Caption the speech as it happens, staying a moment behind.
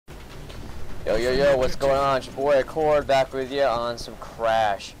Yo, yo, yo, what's going on? It's your boy Accord back with you on some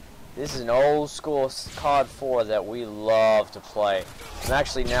Crash. This is an old school COD 4 that we love to play. I'm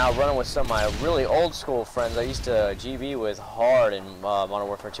actually now running with some of my really old school friends I used to GB with hard in Modern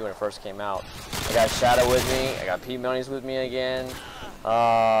Warfare 2 when it first came out. I got Shadow with me, I got Pmoneyz with me again.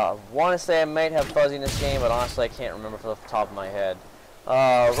 I want to say I might have Fuzzy in this game, but honestly I can't remember from the top of my head.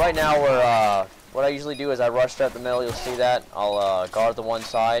 Right now we're, what I usually do is I rush straight up the middle, you'll see that. I'll guard the one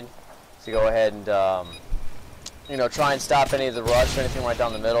side. So go ahead and, you know, try and stop any of the rush or anything right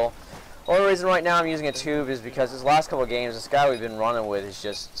down the middle. Only reason right now I'm using a tube is because this last couple of games, this guy we've been running with is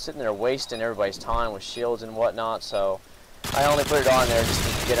just sitting there wasting everybody's time with shields and whatnot. So I only put it on there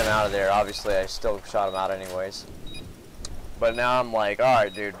just to get him out of there. Obviously, I still shot him out anyways. But now I'm like, all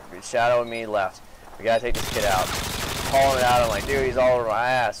right, dude, Shadow and me left. We gotta take this kid out. Calling it out. I'm like, dude, he's all over my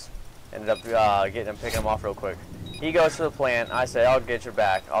ass. Ended up picking him off real quick. He goes to the plant. I say, I'll get your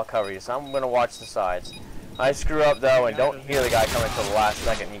back. I'll cover you. So I'm going to watch the sides. I screw up, though, and don't hear the guy coming until the last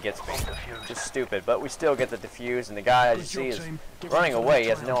second. He gets me. Just stupid. But we still get the defuse, and the guy, as you see, is running away. He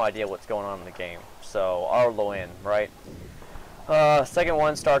has no idea what's going on in the game. So, Arlo in, right? Second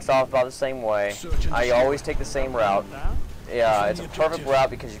one starts off about the same way. I always take the same route. Yeah, it's a perfect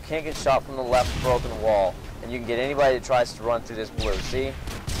route because you can't get shot from the left broken wall. And you can get anybody that tries to run through this blue. See?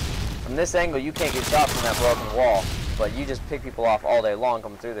 From this angle, you can't get shot from that broken wall, but you just pick people off all day long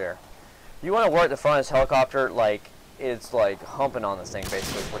coming through there. You want to work the front of this helicopter like it's like humping on this thing,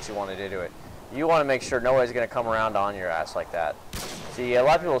 basically, is what you want to do to it. You want to make sure nobody's going to come around on your ass like that. See, a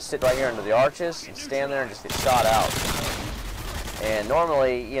lot of people sit right here under the arches and stand there and just get shot out. And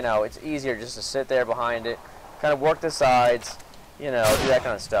normally, you know, it's easier just to sit there behind it, kind of work the sides, you know, do that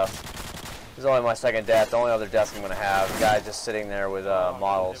kind of stuff. This is only my second death. The only other death I'm going to have. The guy just sitting there with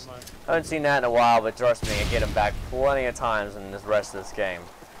models. I haven't seen that in a while, but trust me, I get him back plenty of times in the rest of this game.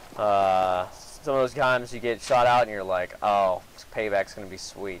 Some of those times you get shot out and you're like, oh, this payback's going to be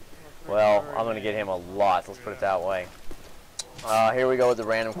sweet. Well, I'm going to get him a lot, let's put it that way. Here we go with the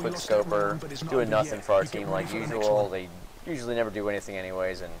random quick scoper, doing nothing for our team like usual. They usually never do anything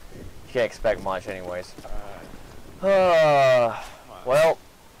anyways, and you can't expect much anyways. Well,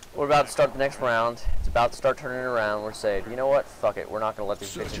 we're about to start the next round. It's about to start turning around. We're saying, you know what? Fuck it. We're not going to let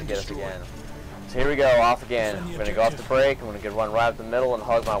these bitches get us again. So here we go. Off again. I'm going to go off the break. I'm going to run right up the middle and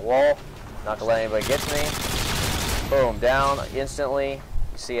hug my wall. Not going to let anybody get to me. Boom. Down instantly.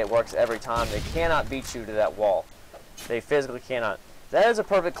 You see it works every time. They cannot beat you to that wall. They physically cannot. That is a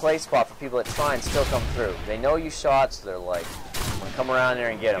perfect clay spot for people that try and still come through. They know you shot, so they're like, I'm going to come around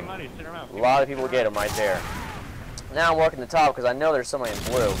there and get them. A lot of people get them right there. Now I'm working the top because I know there's somebody in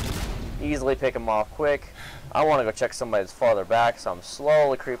blue. Easily pick them off quick. I want to go check somebody that's farther back, so I'm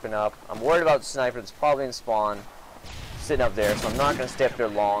slowly creeping up. I'm worried about the sniper that's probably in spawn, sitting up there, so I'm not going to stay up there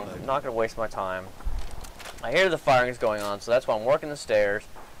long. I'm not going to waste my time. I hear the firing is going on, so that's why I'm working the stairs.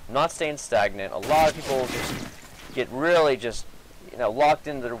 I'm not staying stagnant. A lot of people just get really just, you know, locked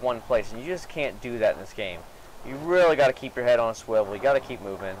into their one place, and you just can't do that in this game. You really got to keep your head on a swivel. You got to keep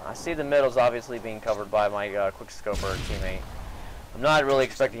moving. I see the middle's obviously being covered by my quick scoper teammate. I'm not really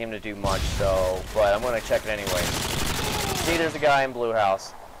expecting him to do much, so, but I'm going to check it anyway. See, there's a guy in blue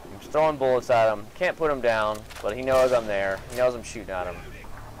house. I'm throwing bullets at him. Can't put him down, but he knows I'm there. He knows I'm shooting at him.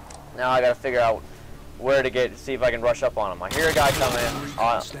 Now I got to figure out where to see if I can rush up on him. I hear a guy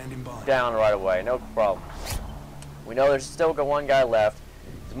coming down right away. No problem. We know there's still one guy left.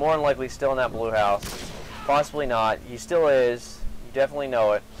 He's more than likely still in that blue house. Possibly not. He still is. You definitely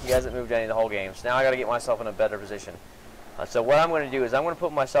know it. He hasn't moved any the whole game. So now I got to get myself in a better position. So what I'm going to do is I'm going to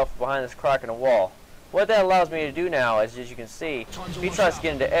put myself behind this crack in the wall. What that allows me to do now is, as you can see, if he tries to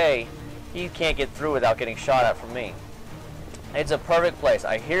get into A, he can't get through without getting shot at from me. It's a perfect place.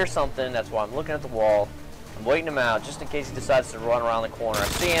 I hear something. That's why I'm looking at the wall. I'm waiting him out just in case he decides to run around the corner. I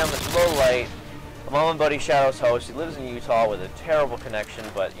see him. It's a little late. I'm on my buddy Shadow's host. He lives in Utah with a terrible connection,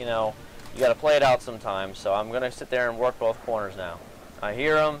 but, you know, you got to play it out sometimes, so I'm going to sit there and work both corners now. I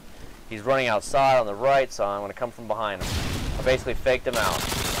hear him. He's running outside on the right, so I'm going to come from behind him. I basically faked him out.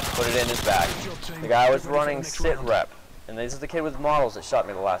 Put it in his back. The guy was running sit rep, and this is the kid with models that shot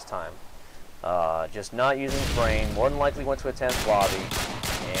me the last time. Just not using his brain. More than likely went to a 10th lobby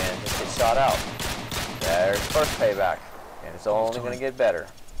and just get shot out. There's first payback, and it's only going to get better.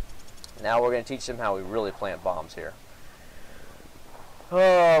 Now we're going to teach them how we really plant bombs here.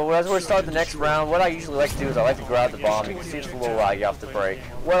 Well, as we start the next round, what I usually like to do is I like to grab the bomb. You can see it's a little laggy off the break.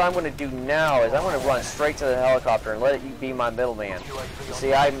 What I'm going to do now is I'm going to run straight to the helicopter and let it be my middleman. You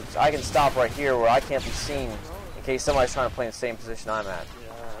see, I can stop right here where I can't be seen in case somebody's trying to play in the same position I'm at.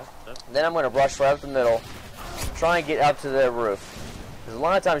 Then I'm going to rush right up the middle, try and get up to the roof. Because a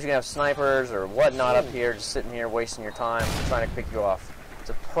lot of times you can have snipers or whatnot up here, just sitting here wasting your time trying to pick you off. It's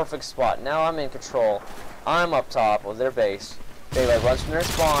a perfect spot. Now I'm in control. I'm up top with their base. They like runs from their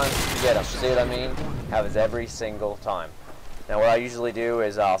spawn, you get them. See what I mean? Happens every single time. Now what I usually do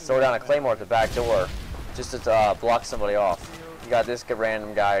is I'll throw down a claymore at the back door just to block somebody off. You got this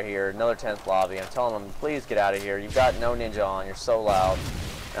random guy here, another 10th lobby. I'm telling him, please get out of here. You've got no ninja on. You're so loud.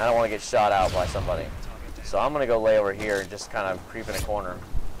 And I don't want to get shot out by somebody. So I'm going to go lay over here and just kind of creep in a corner.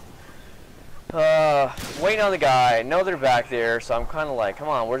 Waiting on the guy. I know they're back there, so I'm kind of like, come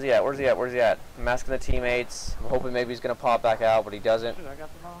on, where's he at? Where's he at? Where's he at? I'm asking the teammates. I'm hoping maybe he's going to pop back out, but he doesn't.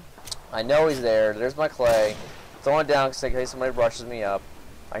 I know he's there. There's my clay. Throwing it down in case somebody brushes me up.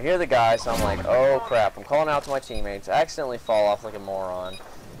 I hear the guy, so I'm like, oh crap. I'm calling out to my teammates. I accidentally fall off like a moron.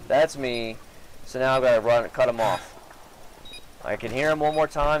 That's me. So now I've got to run and cut him off. I can hear him one more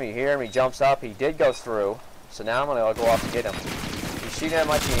time. You hear him. He jumps up. He did go through. So now I'm going to go off to get him. He's shooting at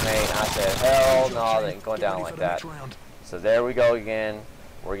my teammate, and I said, hell no, they ain't going down like that. So there we go again.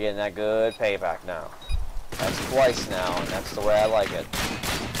 We're getting that good payback now. That's twice now, and that's the way I like it.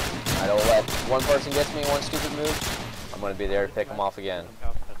 I don't let one person get me one stupid move. I'm going to be there to pick them off again.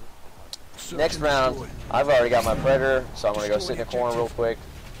 Next round, I've already got my predator, so I'm going to go sit in the corner real quick.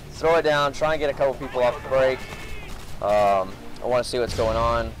 Throw it down, try and get a couple people off the break. I want to see what's going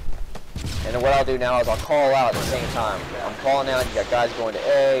on. And then what I'll do now is I'll call out at the same time. I'm calling out, you got guys going to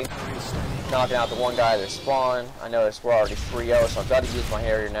A, knocking out the one guy that spawn. I noticed we're already 3-0, so I've got to use my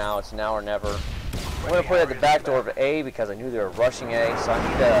Harrier now. It's now or never. I'm going to put it at the back door of A because I knew they were rushing A, so I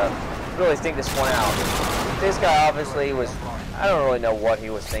need to really think this one out. This guy obviously was, I don't really know what he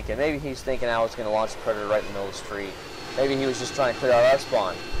was thinking. Maybe he's thinking I was going to launch the predator right in the middle of the street. Maybe he was just trying to clear out our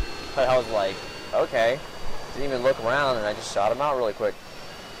spawn. But I was like, okay. Didn't even look around, and I just shot him out really quick.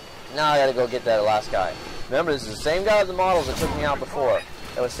 Now I gotta go get that last guy. Remember, this is the same guy with the models that took me out before,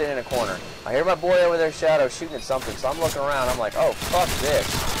 that was sitting in a corner. I hear my boy over there, Shadow, shooting at something, so I'm looking around. I'm like, oh, fuck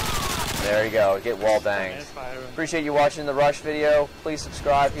this. There you go, get wall banged. Appreciate you watching the Rush video. Please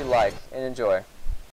subscribe if you like, and enjoy.